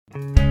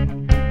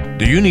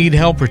Do you need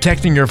help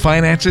protecting your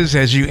finances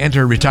as you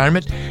enter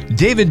retirement?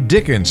 David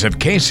Dickens of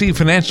KC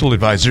Financial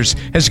Advisors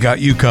has got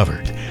you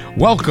covered.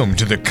 Welcome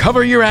to the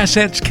Cover Your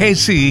Assets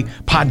KC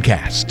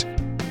podcast.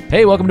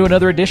 Hey, welcome to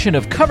another edition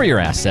of Cover Your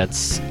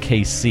Assets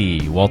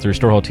KC. Walter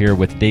Storholt here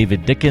with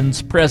David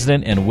Dickens,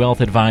 President and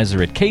Wealth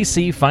Advisor at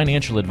KC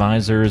Financial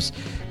Advisors,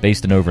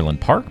 based in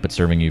Overland Park, but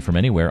serving you from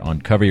anywhere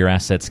on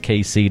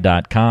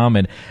coveryourassetskc.com.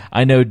 And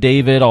I know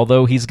David,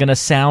 although he's going to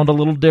sound a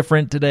little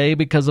different today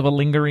because of a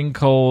lingering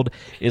cold,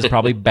 is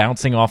probably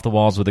bouncing off the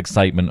walls with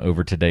excitement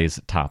over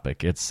today's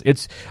topic.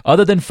 It's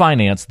other than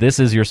finance, this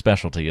is your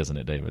specialty, isn't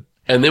it, David?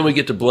 And then we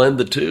get to blend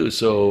the two,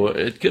 so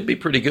it could be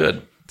pretty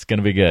good. It's going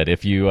to be good.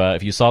 If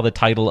you saw the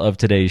title of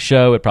today's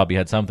show, it probably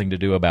had something to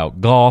do about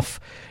golf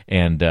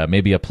and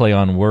maybe a play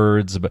on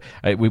words. But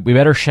we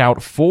better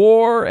shout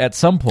 "for" at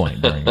some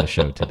point during the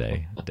show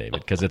today, David,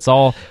 because it's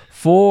all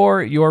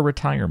for your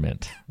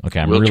retirement.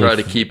 Okay, we'll try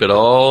to keep it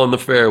all in the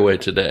fairway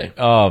today.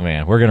 Oh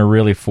man, we're going to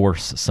really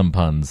force some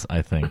puns.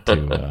 I think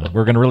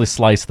we're going to really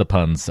slice the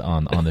puns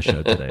on the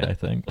show today. I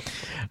think.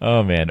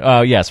 Oh man,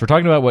 yes, we're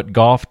talking about what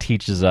golf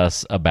teaches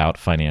us about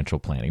financial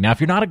planning. Now, if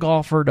you're not a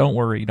golfer, don't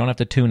worry. You don't have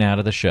to tune out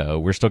of the show.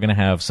 We're still going to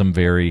have some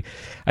very,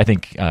 I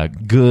think,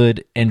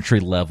 good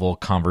entry level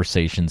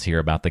conversations here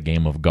about the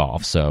game of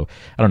golf. So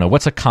I don't know,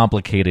 what's a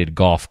complicated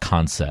golf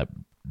concept,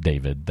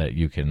 David, that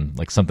you can,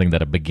 like, something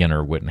that a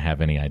beginner wouldn't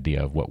have any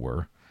idea of what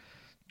we're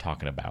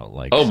talking about?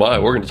 Like, oh my,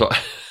 we're going to talk.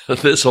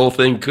 This whole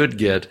thing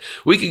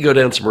we could go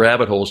down some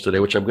rabbit holes today,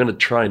 which I'm going to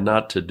try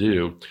not to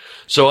do.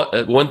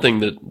 So one thing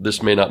that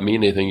this may not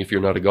mean anything if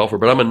you're not a golfer,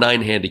 but I'm a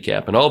 9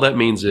 handicap, and all that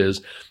means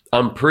is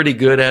I'm pretty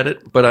good at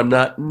it, but I'm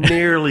not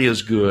nearly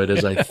as good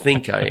as I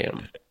think I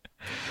am.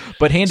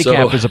 But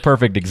handicap is a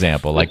perfect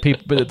example. Like,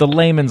 people, the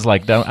layman's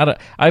like,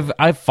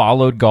 I've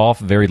followed golf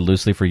very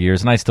loosely for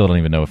years, and I still don't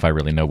even know if I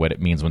really know what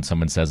it means when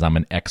someone says I'm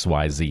an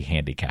XYZ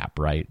handicap,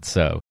 right?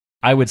 So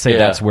I would say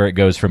that's where it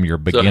goes from your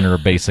beginner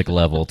basic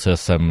level to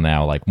some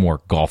now like more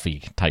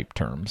golfy type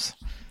terms.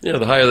 Yeah,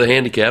 the higher the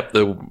handicap,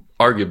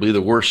 arguably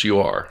the worse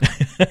you are.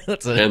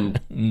 and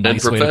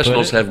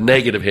professionals have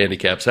negative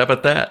handicaps. How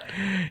about that?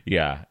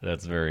 Yeah,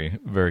 that's very,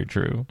 very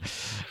true.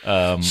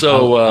 I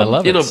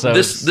love it.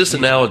 This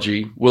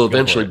analogy will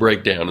eventually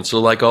break down. And so,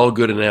 like all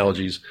good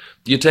analogies,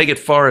 you take it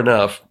far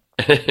enough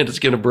and it's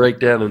going to break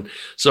down. And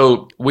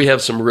so we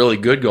have some really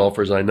good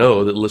golfers I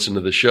know that listen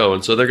to the show.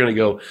 And so they're going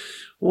to go,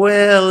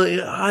 well,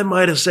 I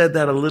might have said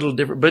that a little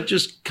different, but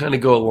just kind of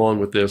go along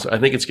with this. I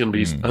think it's going to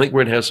be, I think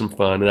we're going to have some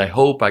fun, and I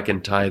hope I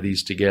can tie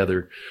these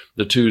together,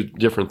 the two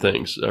different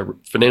things,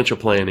 financial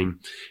planning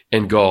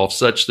and golf,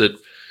 such that,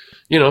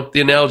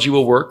 the analogy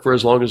will work for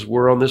as long as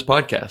we're on this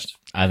podcast.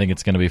 I think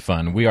it's going to be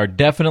fun. We are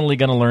definitely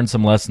going to learn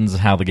some lessons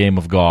of how the game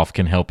of golf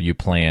can help you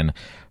plan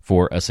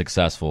for a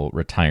successful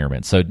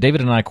retirement. So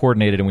David and I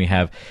coordinated, and we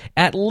have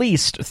at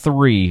least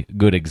 3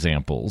 good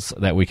examples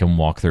that we can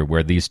walk through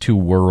where these two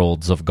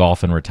worlds of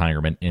golf and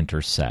retirement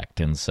intersect.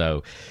 And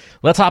so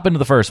let's hop into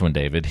the first one,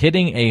 David.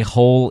 Hitting a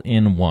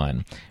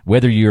hole-in-one,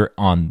 whether you're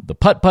on the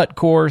putt-putt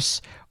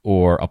course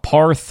or a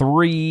par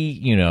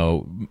 3,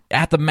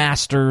 at the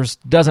Masters,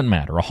 doesn't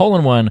matter. A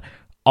hole-in-one,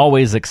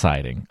 always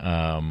exciting.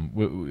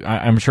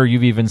 I'm sure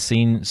you've even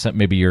seen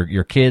maybe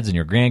your kids and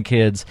your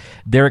grandkids,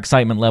 their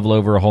excitement level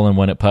over a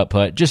hole-in-one at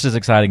putt-putt, just as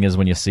exciting as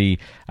when you see,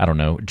 I don't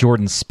know,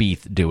 Jordan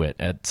Spieth do it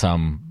at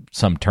some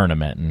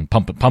tournament and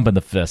pumping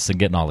the fists and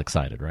getting all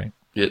excited, right?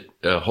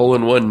 A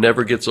hole-in-one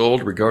never gets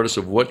old, regardless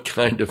of what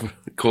kind of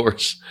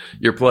course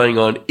you're playing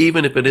on,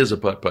 even if it is a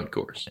putt-putt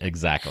course.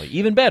 Exactly.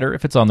 Even better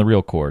if it's on the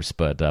real course,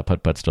 but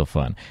putt-putt's still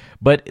fun.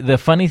 But the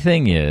funny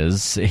thing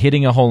is,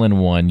 hitting a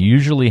hole-in-one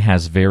usually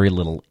has very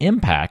little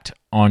impact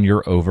on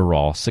your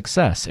overall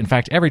success. In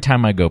fact, every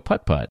time I go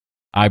putt-putt,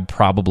 I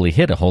probably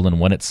hit a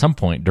hole-in-one at some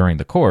point during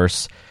the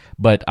course,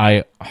 but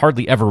I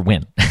hardly ever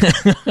win.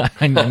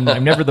 I'm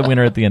never the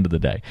winner at the end of the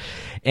day.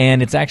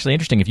 And it's actually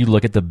interesting. If you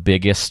look at the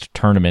biggest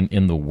tournament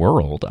in the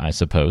world, I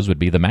suppose, would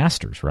be the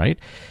Masters, right?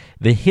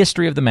 The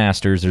history of the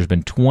Masters, there's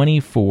been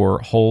 24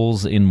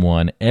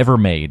 holes-in-one ever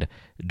made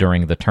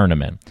during the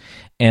tournament.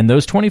 And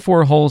those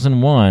 24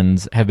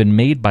 holes-in-ones have been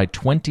made by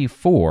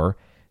 24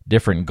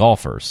 different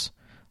golfers.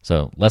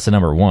 So lesson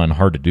number 1,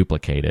 hard to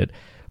duplicate it.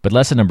 But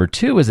lesson number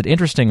 2 is that,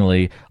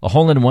 interestingly, a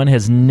hole-in-one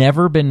has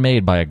never been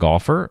made by a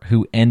golfer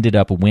who ended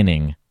up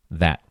winning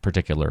that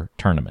particular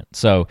tournament.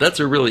 So that's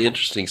a really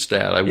interesting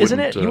stat. Isn't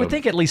it? You would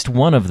think at least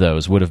one of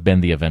those would have been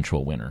the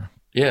eventual winner.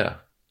 Yeah,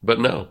 but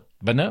no.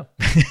 But no,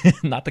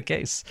 not the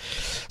case.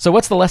 So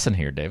what's the lesson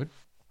here, David?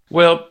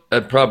 Well,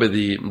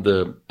 probably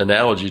the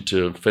analogy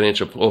to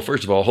financial. Well,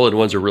 first of all,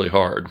 hole-in-ones are really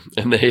hard,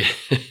 and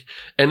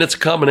it's a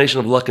combination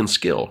of luck and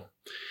skill.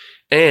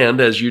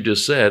 And as you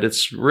just said,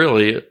 it's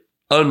really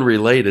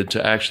unrelated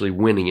to actually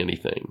winning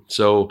anything.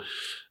 So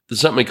there's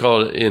something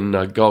in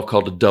golf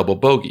called a double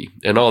bogey.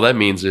 And all that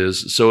means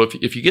is, so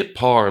if you get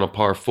par on a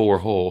par 4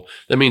 hole,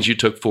 that means you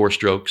took 4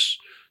 strokes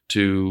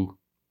to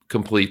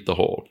complete the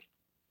hole.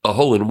 A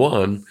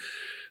hole-in-one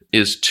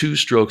is 2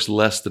 strokes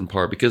less than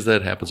par, because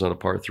that happens on a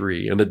par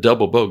 3. And a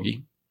double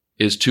bogey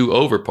is 2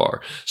 over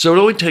par. So it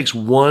only takes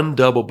 1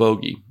 double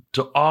bogey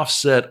to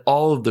offset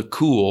all of the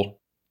cool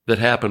that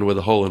happened with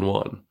a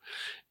hole-in-one.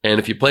 And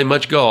if you play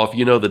much golf,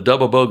 you know the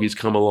double bogeys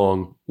come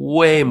along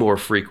way more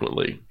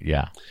frequently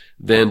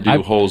than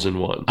do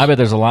holes-in-ones. I bet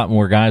there's a lot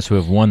more guys who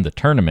have won the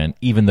tournament,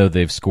 even though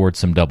they've scored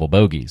some double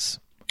bogeys,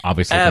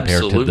 obviously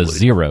compared to the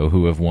 0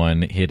 who have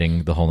won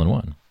hitting the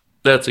hole-in-one.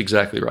 That's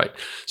exactly right.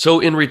 So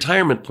in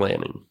retirement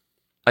planning,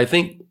 I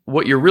think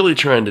what you're really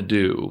trying to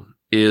do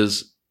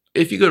is,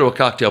 if you go to a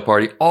cocktail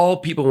party, all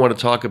people want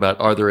to talk about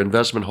are their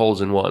investment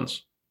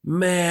holes-in-ones.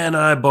 Man,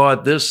 I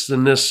bought this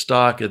and this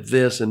stock at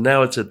this, and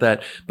now it's at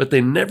that. But they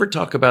never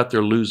talk about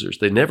their losers.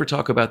 They never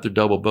talk about their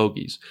double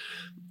bogeys.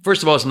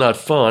 First of all, it's not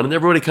fun, and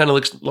everybody kind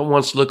of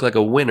wants to look like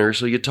a winner.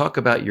 So you talk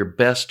about your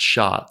best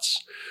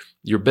shots,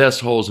 your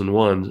best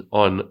holes-in-one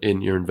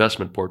in your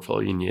investment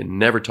portfolio, and you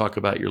never talk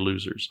about your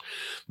losers.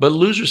 But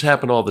losers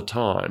happen all the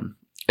time.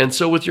 And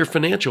so with your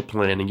financial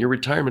planning, your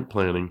retirement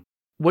planning,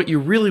 what you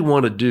really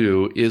want to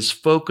do is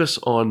focus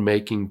on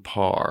making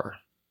par.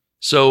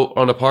 So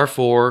on a par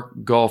 4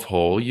 golf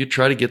hole, you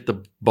try to get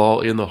the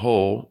ball in the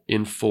hole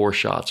in 4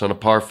 shots. On a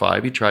par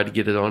 5, you try to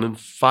get it on in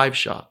 5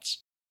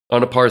 shots.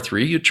 On a par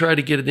 3, you try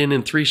to get it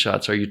in 3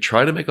 shots. Are you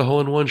trying to make a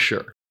hole-in-one?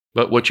 Sure.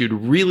 But what you'd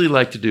really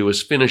like to do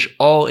is finish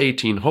all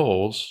 18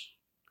 holes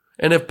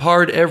and have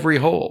parred every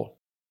hole.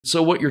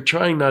 So what you're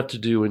trying not to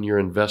do in your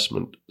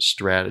investment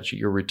strategy,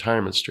 your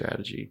retirement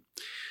strategy,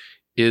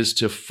 is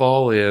to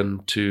fall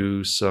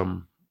into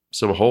some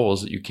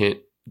holes that you can't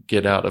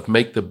get out of,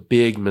 make the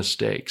big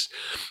mistakes.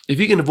 If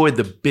you can avoid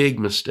the big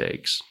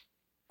mistakes,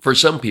 for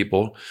some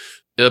people,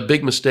 a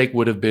big mistake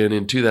would have been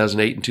in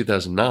 2008 and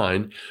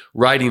 2009,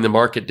 riding the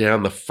market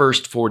down the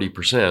first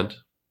 40%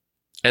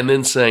 and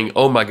then saying,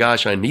 oh my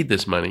gosh, I need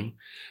this money,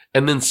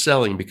 and then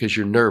selling because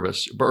you're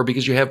nervous or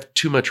because you have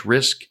too much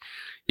risk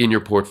in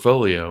your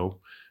portfolio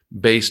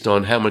based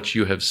on how much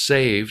you have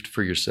saved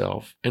for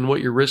yourself and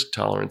what your risk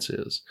tolerance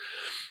is.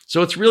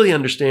 So it's really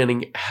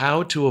understanding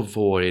how to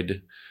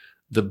avoid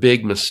the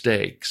big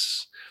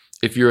mistakes.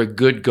 If you're a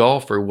good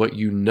golfer, what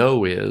you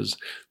know is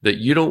that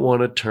you don't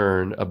want to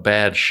turn a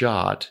bad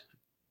shot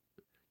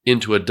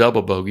into a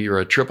double bogey or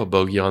a triple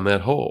bogey on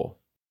that hole.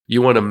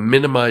 You want to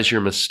minimize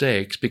your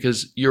mistakes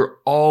because you're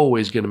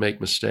always going to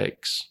make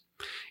mistakes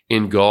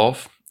in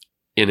golf,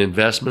 in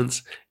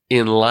investments,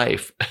 in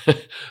life.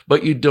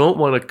 But you don't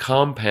want to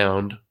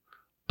compound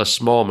a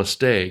small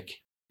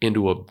mistake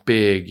into a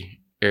big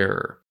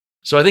error.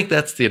 So I think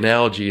that's the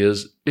analogy.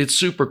 Is it's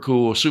super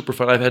cool, super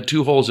fun. I've had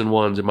 2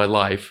 holes-in-ones in my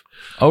life.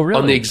 Oh,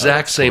 really? On the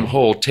exact same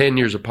hole, 10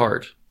 years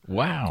apart.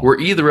 Wow. Were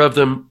either of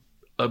them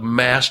a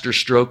master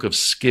stroke of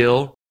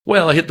skill?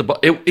 Well, I hit the ball.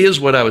 It is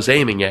what I was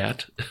aiming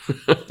at.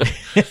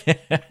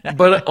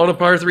 But on a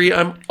par 3,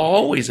 I'm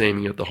always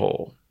aiming at the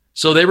hole.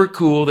 So they were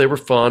cool. They were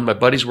fun. My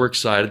buddies were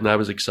excited, and I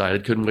was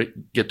excited. Couldn't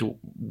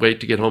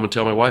wait to get home and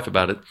tell my wife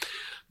about it.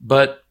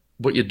 But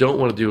what you don't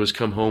want to do is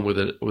come home with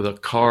a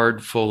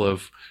card full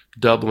of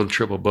double and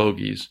triple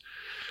bogeys,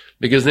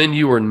 because then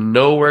you were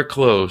nowhere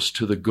close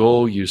to the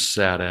goal you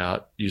set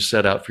out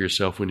for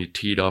yourself when you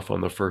teed off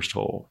on the first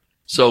hole.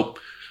 So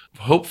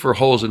hope for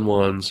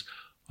holes-in-ones,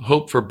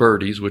 hope for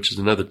birdies, which is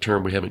another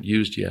term we haven't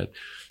used yet,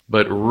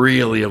 but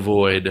really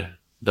avoid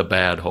the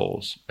bad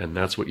holes. And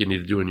that's what you need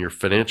to do in your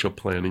financial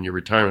planning, your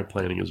retirement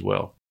planning as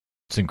well.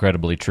 It's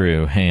incredibly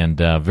true and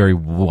very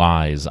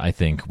wise, I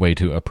think, way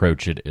to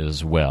approach it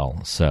as well.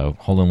 So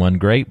hole-in-one,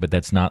 great, but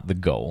that's not the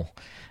goal.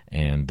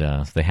 And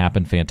they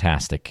happen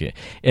fantastic.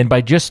 And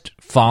by just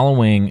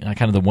following,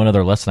 kind of the one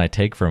other lesson I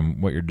take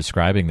from what you're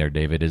describing there,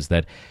 David, is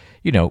that,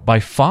 by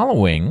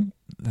following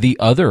the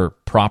other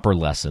proper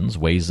lessons,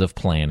 ways of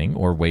planning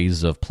or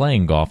ways of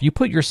playing golf, you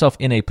put yourself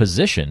in a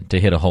position to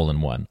hit a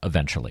hole-in-one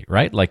eventually,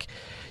 right? Like,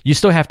 you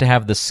still have to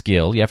have the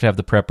skill, you have to have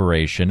the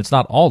preparation. It's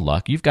not all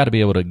luck. You've got to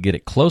be able to get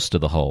it close to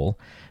the hole.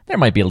 There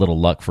might be a little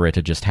luck for it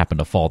to just happen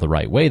to fall the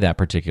right way that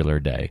particular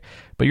day,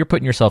 but you're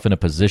putting yourself in a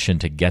position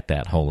to get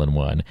that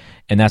hole-in-one,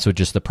 and that's what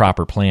just the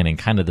proper planning,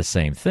 kind of the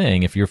same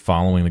thing. If you're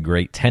following the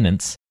great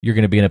tenets, you're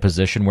going to be in a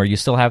position where you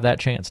still have that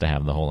chance to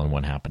have the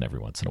hole-in-one happen every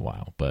once in a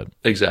while. But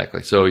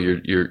exactly. So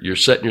you're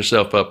setting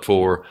yourself up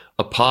for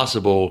a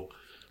possible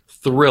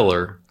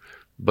thriller,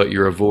 but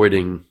you're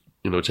avoiding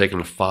taking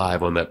a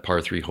 5 on that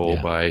par 3 hole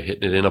by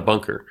hitting it in a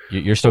bunker.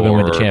 You're still going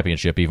to win the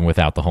championship even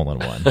without the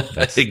hole-in-one.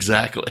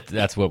 Exactly.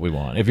 That's what we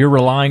want. If you're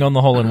relying on the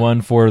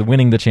hole-in-one for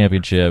winning the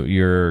championship,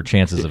 your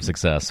chances of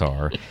success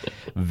are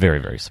very,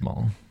 very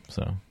small.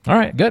 So, all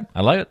right, good.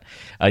 I like it.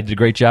 I did a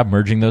great job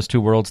merging those 2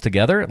 worlds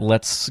together.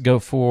 Let's go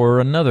for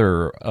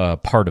another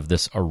part of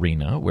this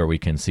arena where we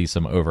can see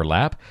some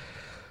overlap.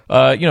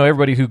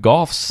 Everybody who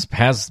golfs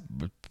has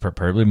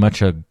preferably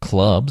much of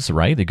clubs,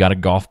 right? They've got a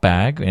golf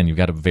bag, and you've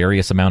got a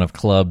various amount of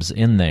clubs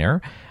in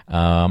there.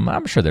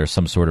 I'm sure there's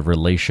some sort of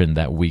relation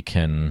that we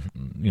can,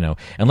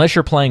 unless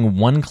you're playing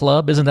one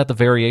club, isn't that the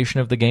variation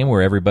of the game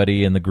where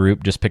everybody in the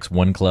group just picks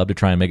one club to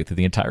try and make it through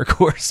the entire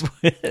course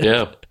with?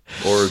 Yeah,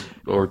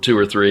 or two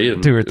or three.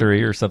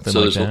 Or something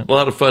like that. So there's a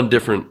lot of fun,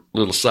 different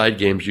little side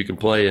games you can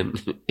play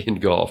in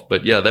golf.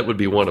 But yeah, that would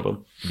be one of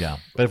them. Yeah,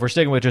 but if we're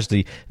sticking with just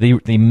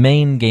the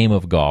main game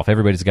of golf,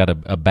 everybody's got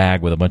a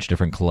bag with a bunch of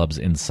different clubs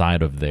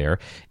inside of there.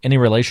 Any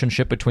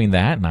relationship between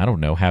that and, I don't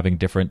know, having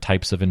different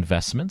types of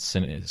investments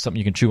and something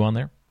you can chew on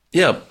there?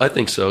 Yeah, I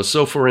think so.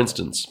 So for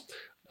instance,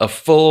 a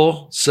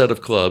full set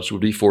of clubs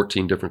would be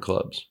 14 different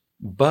clubs.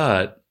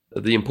 But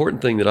the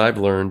important thing that I've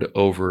learned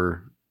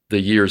over the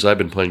years I've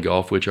been playing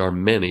golf, which are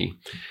many,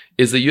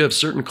 is that you have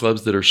certain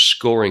clubs that are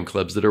scoring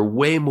clubs that are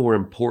way more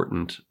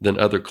important than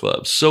other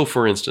clubs. So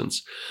for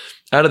instance,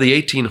 out of the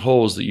 18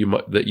 holes that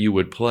you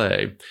would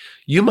play,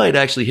 you might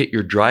actually hit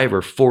your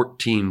driver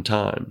 14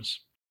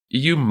 times.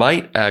 You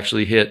might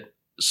actually hit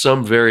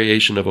some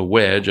variation of a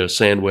wedge, a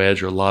sand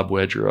wedge or a lob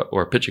wedge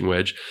or a pitching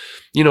wedge,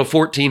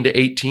 14 to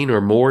 18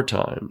 or more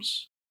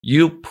times.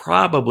 You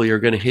probably are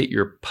going to hit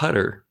your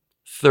putter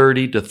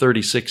 30 to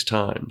 36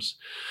 times.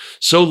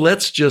 So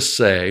let's just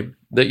say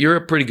that you're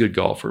a pretty good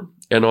golfer,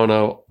 and on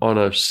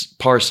a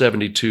par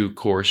 72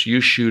 course,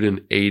 you shoot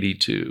an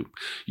 82.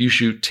 You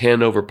shoot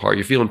 10 over par.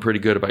 You're feeling pretty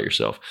good about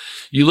yourself.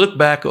 You look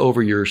back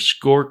over your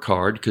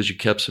scorecard because you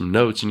kept some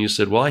notes, and you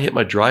said, well, I hit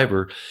my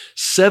driver.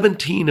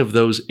 17 of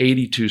those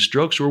 82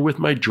 strokes were with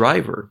my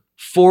driver.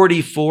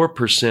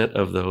 44%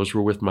 of those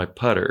were with my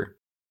putter,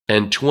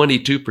 and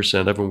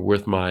 22% of them were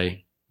with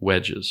my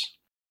wedges.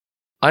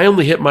 I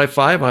only hit my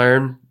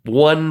 5-iron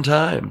one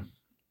time.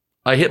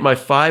 I hit my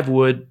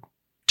 5-wood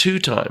 2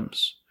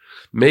 times.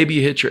 Maybe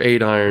you hit your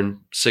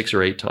 8-iron 6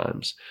 or 8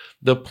 times.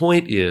 The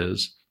point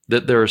is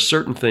that there are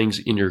certain things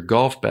in your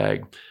golf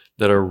bag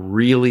that are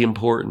really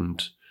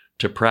important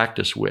to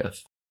practice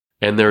with.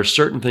 And there are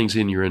certain things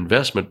in your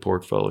investment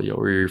portfolio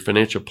or your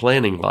financial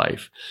planning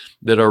life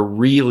that are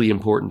really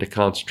important to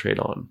concentrate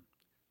on.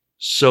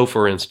 So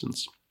for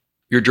instance,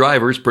 your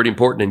driver is pretty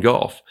important in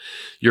golf.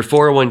 Your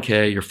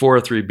 401k, your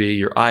 403b,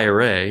 your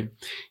IRA,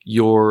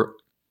 your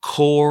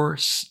core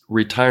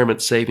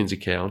retirement savings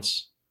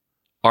accounts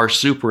are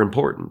super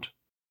important.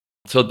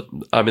 So,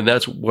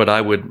 that's what I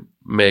would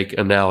make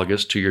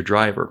analogous to your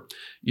driver.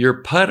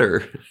 Your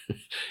putter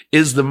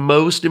is the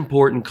most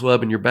important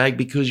club in your bag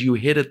because you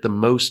hit it the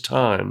most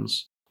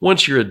times.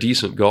 Once you're a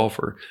decent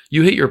golfer,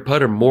 you hit your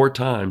putter more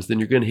times than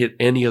you're going to hit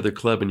any other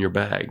club in your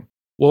bag.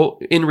 Well,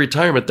 in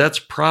retirement, that's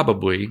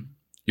probably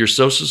your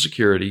Social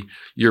Security,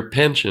 your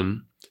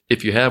pension,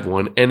 if you have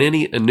one, and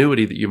any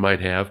annuity that you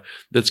might have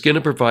that's going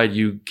to provide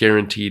you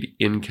guaranteed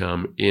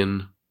income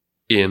in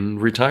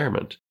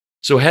retirement.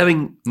 So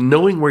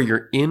knowing where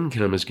your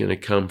income is going to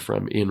come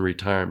from in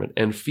retirement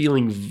and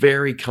feeling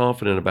very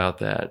confident about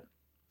that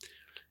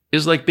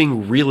is like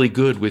being really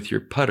good with your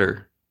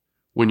putter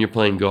when you're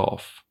playing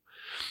golf.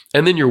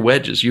 And then your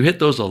wedges, you hit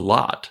those a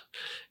lot,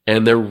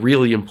 and they're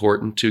really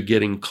important to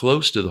getting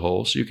close to the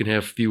hole so you can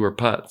have fewer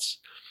putts.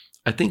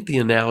 I think the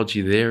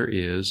analogy there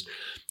is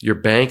your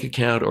bank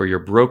account or your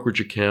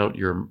brokerage account,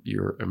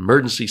 your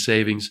emergency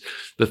savings,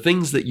 the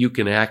things that you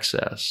can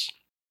access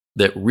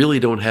that really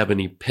don't have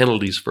any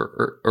penalties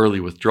for early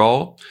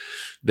withdrawal.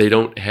 They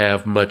don't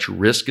have much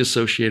risk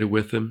associated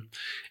with them,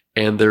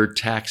 and they're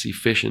tax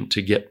efficient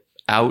to get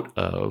out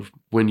of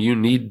when you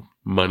need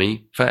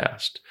money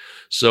fast.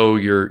 So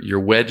your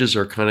wedges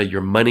are kind of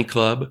your money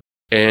club,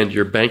 and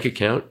your bank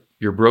account,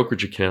 your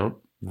brokerage account,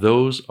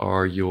 those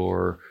are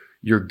your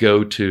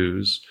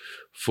go-tos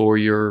for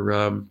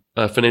your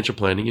financial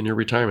planning and your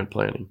retirement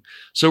planning.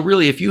 So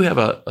really, if you have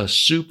a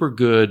super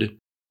good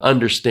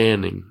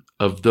understanding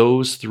of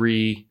those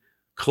 3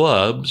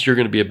 clubs, you're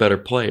going to be a better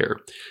player.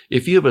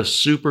 If you have a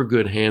super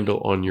good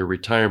handle on your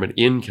retirement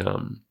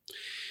income,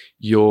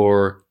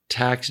 your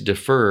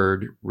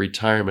tax-deferred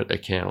retirement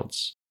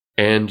accounts,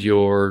 and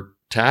your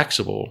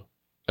taxable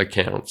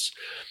accounts,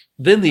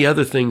 then the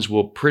other things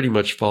will pretty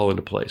much fall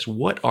into place.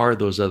 What are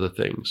those other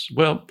things?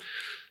 Well,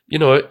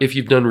 if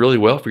you've done really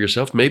well for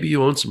yourself, maybe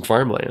you own some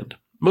farmland.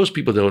 Most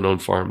people don't own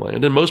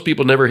farmland, and most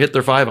people never hit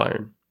their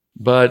 5-iron.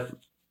 But,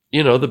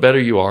 the better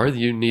you are,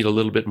 you need a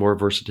little bit more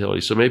versatility.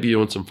 So maybe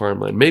you own some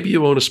farmland. Maybe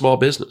you own a small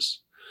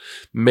business.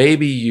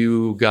 Maybe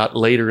you got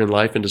later in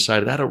life and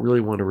decided, I don't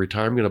really want to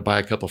retire. I'm going to buy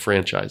a couple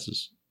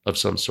franchises of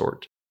some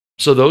sort.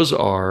 So those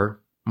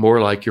are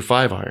more like your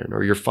 5-iron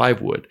or your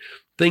 5-wood,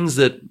 things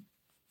that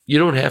you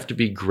don't have to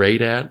be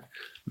great at.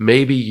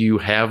 Maybe you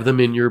have them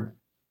in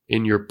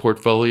your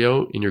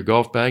portfolio, in your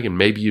golf bag, and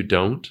maybe you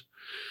don't.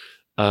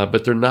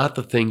 But they're not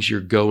the things you're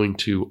going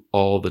to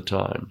all the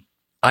time.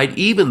 I'd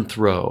even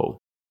throw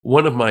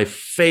one of my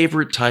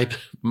favorite type.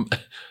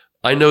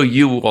 I know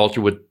you, Walter,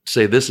 would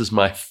say this is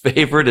my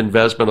favorite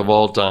investment of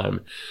all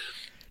time.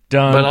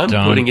 But I'm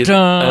putting it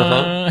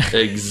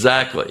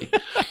exactly.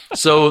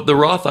 So the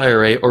Roth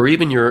IRA, or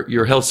even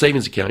your health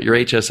savings account, your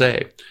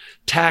HSA,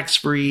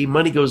 tax-free,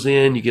 money goes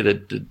in, you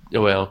get the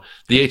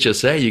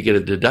HSA, you get a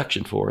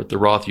deduction for it. The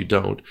Roth, you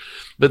don't.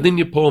 But then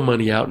you pull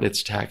money out and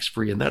it's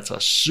tax-free. And that's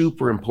a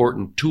super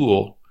important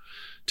tool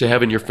to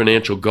have in your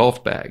financial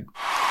golf bag.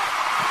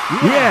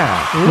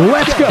 Yeah,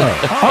 let's go.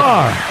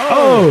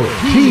 ROTH.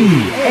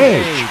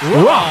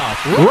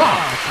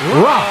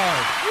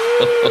 Roth.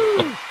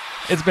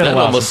 It's been a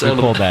while since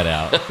we pulled that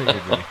out.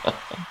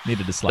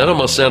 Needed to slide. That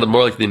almost sounded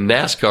more like the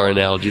NASCAR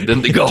analogy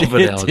than the golf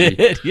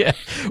analogy. Yeah,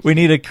 we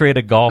need to create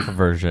a golf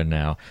version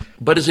now.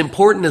 But as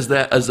important as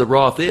the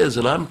Roth is,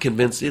 and I'm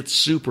convinced it's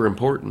super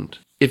important,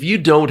 if you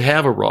don't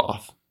have a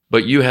Roth,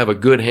 but you have a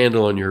good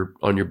handle on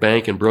your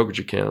bank and brokerage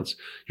accounts,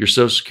 your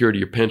Social Security,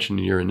 your pension,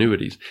 and your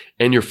annuities,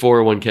 and your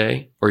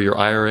 401k or your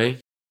IRA,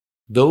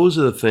 those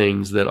are the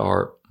things that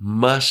are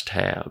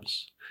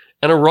must-haves.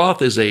 And a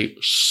Roth is a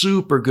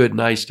super good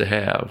nice to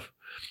have.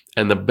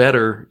 And the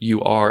better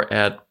you are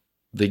at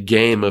the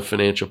game of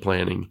financial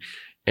planning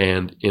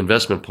and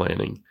investment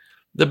planning,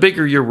 the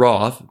bigger your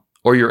Roth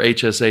or your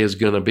HSA is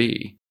going to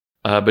be.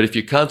 But if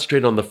you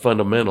concentrate on the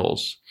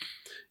fundamentals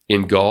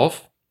in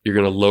golf, you're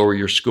going to lower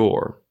your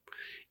score.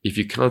 If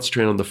you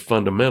concentrate on the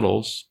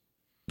fundamentals,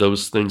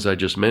 those things I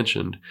just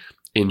mentioned,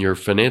 in your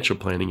financial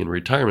planning and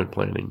retirement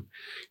planning,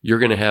 you're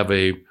going to have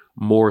a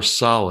more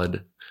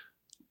solid,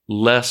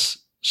 less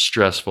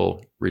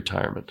stressful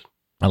retirement.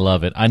 I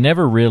love it. I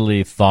never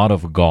really thought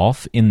of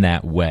golf in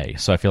that way.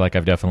 So I feel like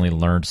I've definitely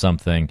learned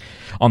something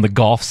on the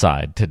golf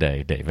side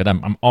today, David.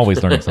 I'm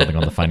always learning something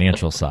on the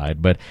financial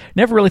side, but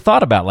never really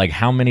thought about like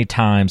how many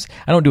times.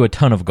 I don't do a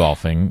ton of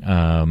golfing,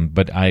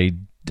 but I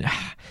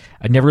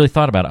never really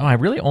thought about, I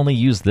really only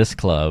use this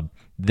club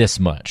this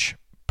much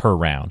per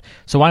round.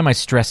 So why am I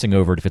stressing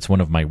over it if it's one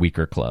of my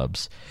weaker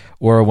clubs?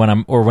 Or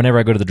whenever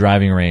I go to the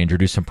driving range or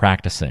do some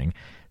practicing,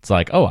 it's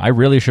like, I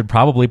really should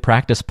probably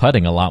practice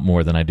putting a lot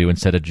more than I do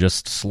instead of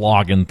just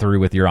slogging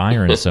through with your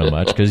iron so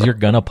much because you're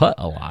going to putt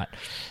a lot.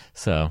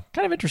 So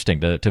kind of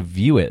interesting to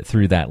view it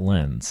through that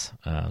lens.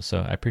 So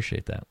I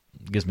appreciate that.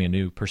 It gives me a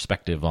new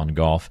perspective on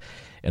golf,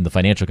 and the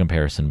financial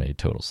comparison made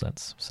total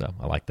sense. So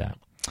I like that.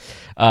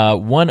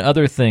 One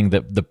other thing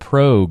that the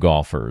pro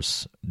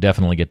golfers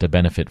definitely get to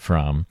benefit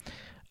from,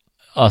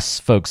 us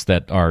folks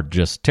that are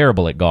just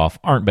terrible at golf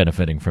aren't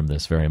benefiting from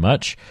this very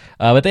much,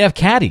 but they have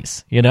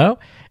caddies,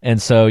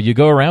 And so you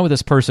go around with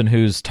this person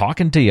who's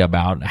talking to you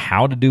about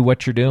how to do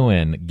what you're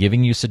doing,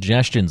 giving you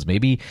suggestions,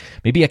 maybe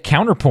a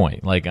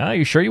counterpoint, like,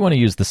 you sure you want to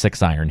use the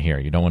 6-iron here?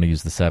 You don't want to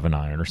use the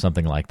 7-iron or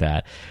something like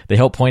that. They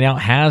help point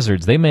out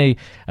hazards. They may,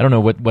 I don't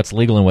know what's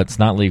legal and what's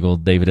not legal,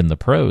 David, in the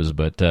pros,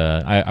 but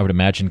I would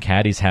imagine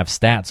caddies have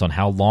stats on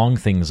how long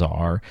things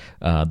are,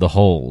 the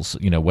holes,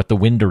 what the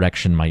wind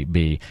direction might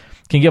be.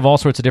 Can give all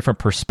sorts of different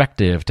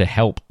perspective to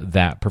help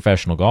that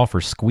professional golfer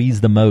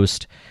squeeze the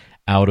most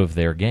out of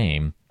their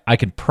game. I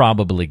could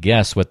probably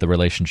guess what the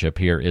relationship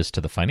here is to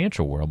the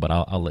financial world, but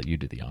I'll let you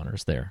do the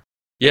honors there.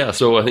 Yeah,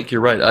 so I think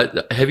you're right.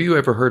 Have you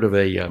ever heard of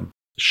a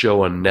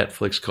show on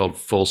Netflix called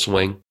Full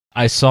Swing?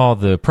 I saw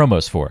the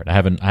promos for it. I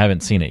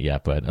haven't seen it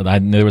yet, but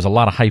there was a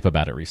lot of hype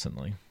about it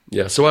recently.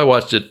 Yeah, so I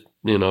watched it,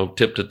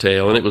 tip to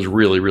tail, and it was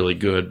really, really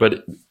good.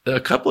 But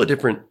a couple of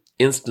different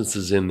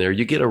instances in there,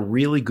 you get a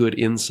really good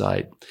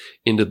insight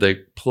into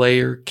the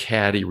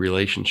player-caddy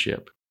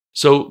relationship.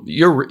 So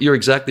you're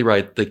exactly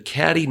right. The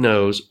caddy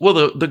knows,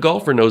 the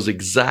golfer knows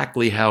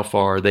exactly how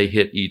far they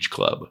hit each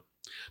club,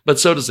 but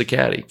so does the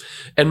caddy.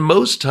 And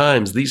most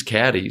times these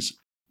caddies,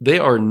 they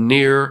are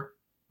near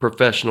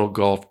professional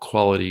golf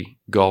quality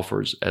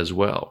golfers as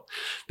well.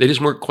 They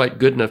just weren't quite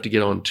good enough to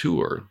get on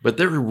tour, but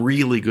they're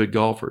really good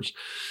golfers.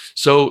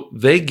 So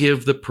they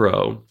give the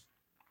pro,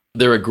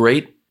 they're a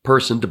great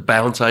person to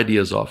bounce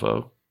ideas off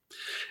of,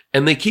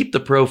 and they keep the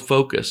pro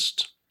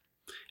focused.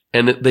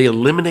 And they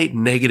eliminate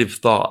negative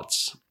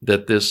thoughts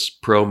that this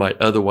pro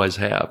might otherwise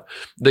have.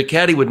 The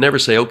caddy would never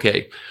say,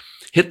 okay,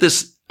 hit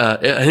this,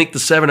 I think the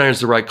 7-iron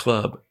is the right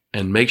club,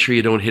 and make sure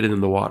you don't hit it in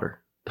the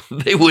water.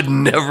 They would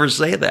never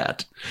say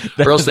that,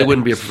 or else they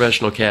wouldn't be a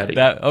professional caddy.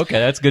 Okay,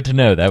 that's good to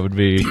know. That'd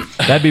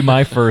be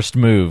my first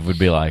move, would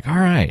be like, all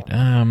right,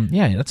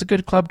 yeah, that's a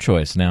good club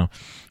choice. Now,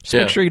 just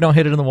make sure you don't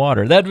hit it in the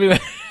water. That'd be...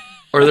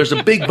 Or there's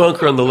a big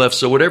bunker on the left,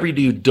 so whatever you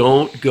do,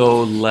 don't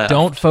go left.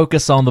 Don't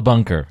focus on the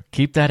bunker.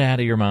 Keep that out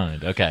of your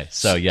mind. Okay,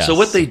 so yes. So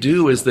what they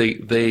do is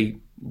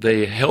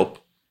they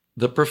help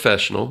the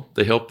professional.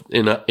 They help,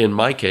 in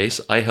my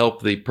case, I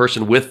help the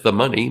person with the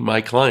money,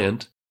 my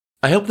client.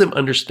 I help them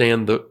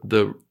understand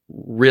the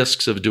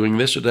risks of doing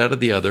this or that or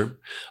the other.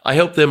 I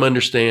help them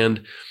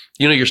understand,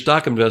 your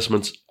stock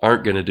investments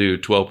aren't going to do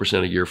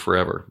 12% a year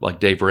forever, like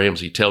Dave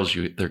Ramsey tells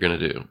you they're going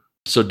to do.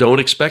 So don't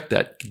expect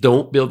that.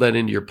 Don't build that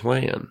into your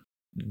plan.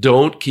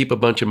 Don't keep a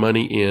bunch of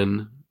money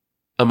in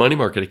a money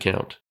market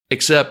account.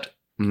 Except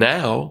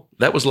now,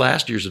 that was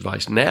last year's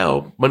advice.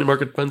 Now, money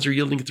market funds are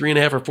yielding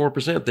 3.5% or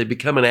 4%. They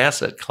become an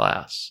asset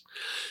class.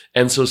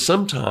 And so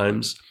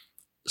sometimes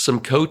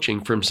some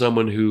coaching from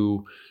someone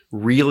who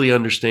really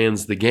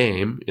understands the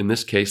game, in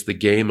this case, the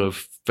game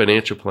of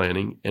financial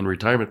planning and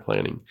retirement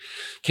planning,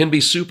 can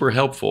be super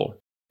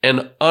helpful.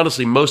 And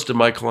honestly, most of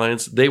my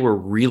clients, they were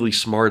really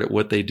smart at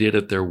what they did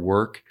at their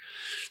work,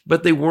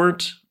 but they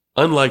weren't,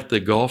 unlike the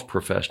golf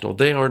professional,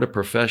 they aren't a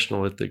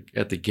professional at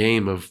the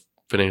game of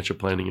financial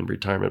planning and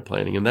retirement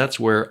planning. And that's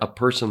where a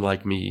person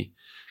like me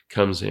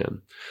comes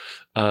in.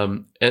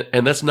 And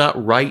that's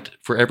not right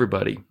for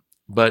everybody,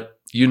 but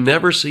you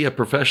never see a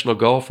professional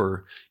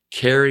golfer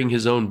carrying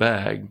his own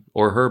bag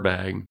or her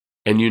bag,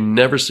 and you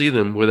never see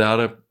them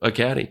without a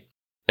caddy.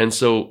 And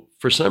so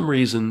for some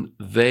reason,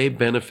 they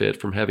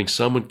benefit from having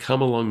someone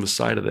come along the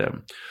side of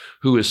them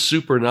who is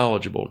super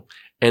knowledgeable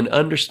and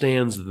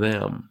understands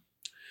them.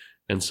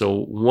 And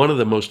so one of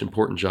the most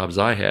important jobs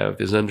I have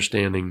is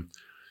understanding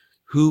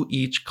who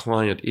each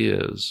client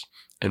is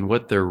and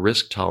what their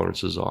risk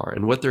tolerances are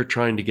and what they're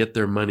trying to get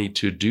their money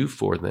to do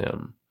for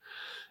them.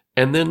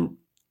 And then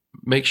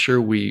make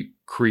sure we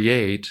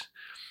create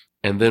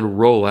and then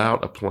roll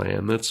out a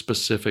plan that's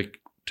specific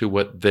to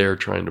what they're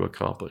trying to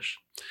accomplish.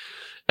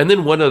 And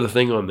then one other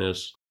thing on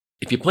this,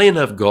 if you play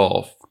enough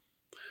golf,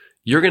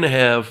 you're going to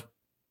have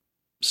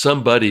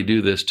somebody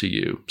do this to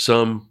you,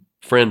 some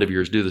friend of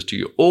yours do this to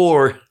you,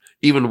 or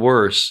even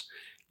worse,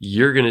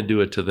 you're going to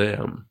do it to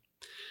them.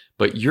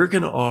 But you're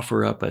going to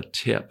offer up a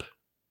tip.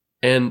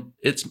 And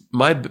it's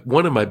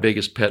one of my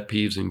biggest pet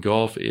peeves in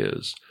golf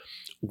is,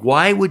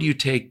 why would you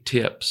take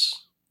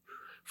tips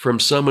from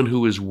someone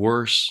who is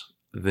worse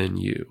than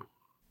you?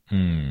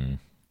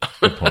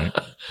 Good point.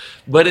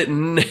 But it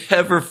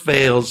never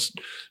fails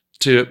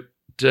to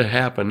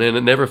happen, and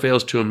it never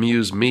fails to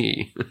amuse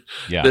me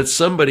that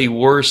somebody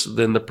worse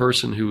than the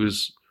person who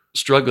is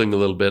struggling a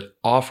little bit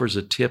offers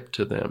a tip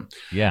to them.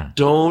 Yeah.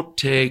 Don't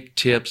take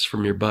tips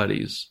from your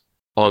buddies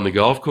on the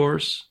golf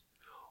course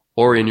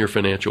or in your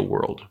financial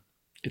world.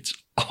 It's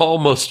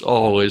almost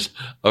always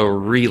a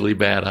really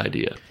bad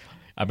idea.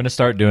 I'm going to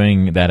start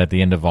doing that at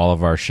the end of all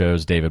of our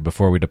shows, David.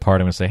 Before we depart,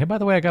 I'm going to say, hey, by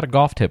the way, I got a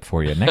golf tip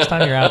for you. Next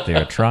time you're out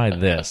there, try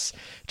this.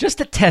 Just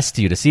to test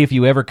you, to see if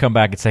you ever come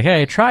back and say,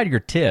 hey, I tried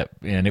your tip,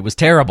 and it was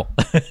terrible.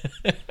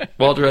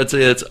 Walter, I'd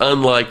say it's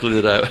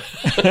unlikely that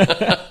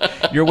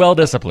You're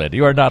well-disciplined.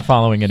 You are not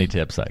following any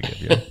tips I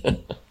give you.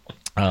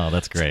 Oh,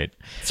 that's great.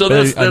 So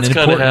that's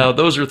kind of how,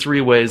 those are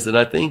three ways that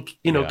I think,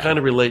 kind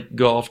of relate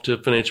golf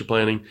to financial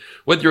planning.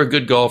 Whether you're a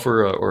good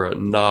golfer or a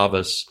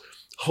novice,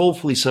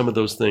 hopefully some of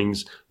those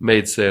things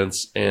made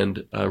sense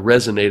and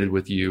resonated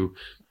with you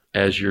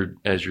as you're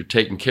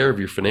taking care of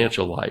your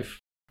financial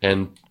life.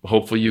 And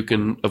hopefully you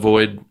can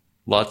avoid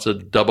lots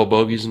of double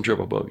bogeys and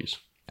triple bogeys.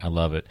 I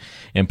love it.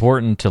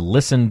 Important to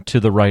listen to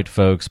the right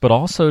folks, but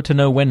also to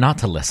know when not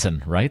to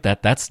listen, right?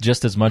 That's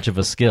just as much of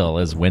a skill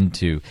as when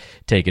to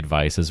take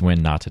advice as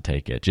when not to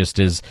take it. Just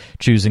as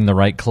choosing the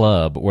right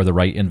club or the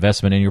right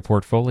investment in your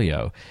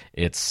portfolio.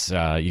 It's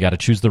you got to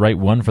choose the right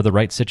one for the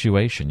right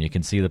situation. You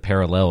can see the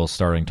parallels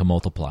starting to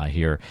multiply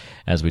here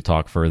as we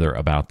talk further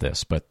about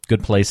this. But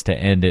good place to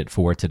end it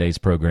for today's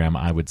program,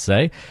 I would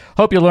say.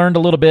 Hope you learned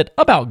a little bit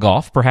about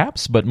golf,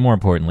 perhaps, but more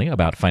importantly,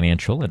 about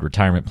financial and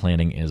retirement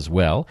planning as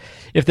well.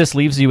 If this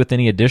leaves you with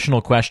any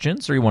additional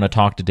questions or you want to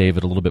talk to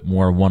David a little bit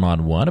more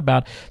one-on-one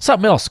about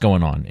something else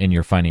going on in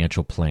your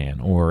financial plan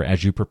or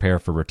as you prepare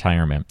for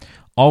retirement,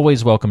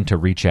 always welcome to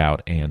reach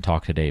out and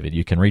talk to David.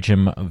 You can reach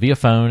him via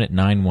phone at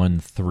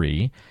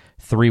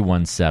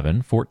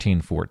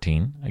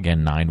 913-317-1414.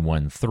 Again,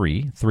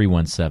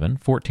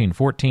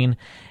 913-317-1414.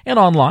 And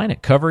online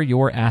at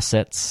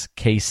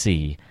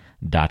CoverYourAssetsKC.com.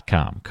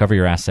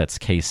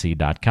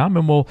 CoverYourAssetsKC.com,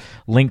 and we'll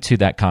link to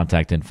that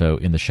contact info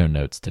in the show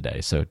notes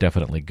today. So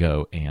definitely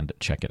go and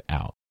check it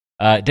out.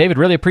 David,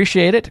 really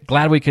appreciate it.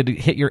 Glad we could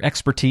hit your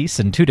expertise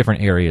in two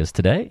different areas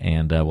today,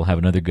 and we'll have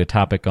another good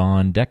topic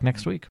on deck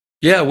next week.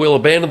 Yeah, we'll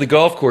abandon the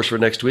golf course for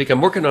next week. I'm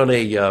working on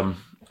an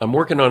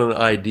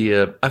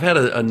idea. I've had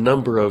a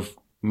number of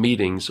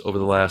meetings over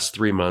the last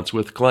 3 months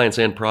with clients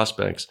and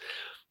prospects,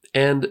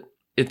 and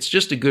it's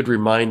just a good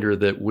reminder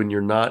that when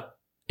you're not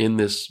in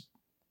this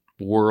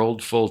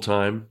world full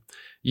time,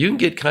 you can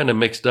get kind of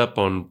mixed up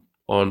on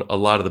a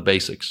lot of the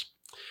basics.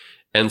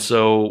 And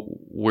so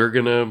we're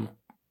going to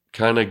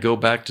kind of go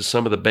back to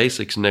some of the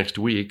basics next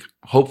week,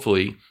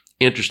 hopefully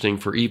interesting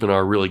for even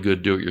our really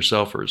good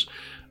do-it-yourselfers.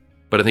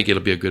 But I think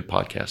it'll be a good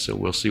podcast, so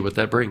we'll see what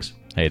that brings.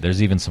 Hey,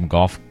 there's even some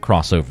golf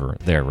crossover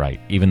there, right?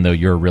 Even though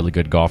you're a really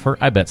good golfer,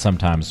 I bet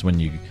sometimes when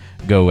you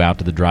go out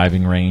to the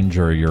driving range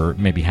or you're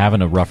maybe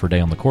having a rougher day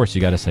on the course,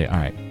 you got to say, all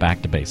right,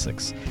 back to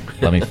basics.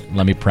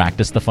 Let me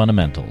practice the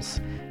fundamentals.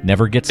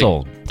 Never gets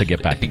old to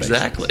get back to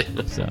exactly.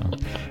 basics. So,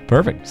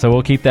 perfect. So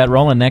we'll keep that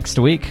rolling next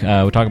week.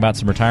 We'll talk about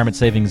some retirement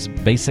savings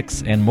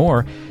basics and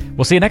more.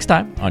 We'll see you next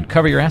time on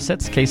Cover Your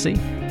Assets, KC.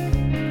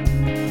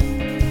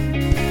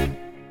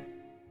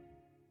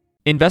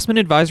 Investment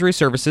advisory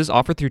services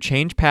offered through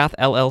ChangePath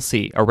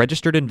LLC, a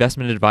registered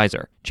investment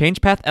advisor.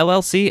 ChangePath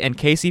LLC and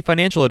KC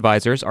Financial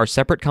Advisors are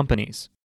separate companies.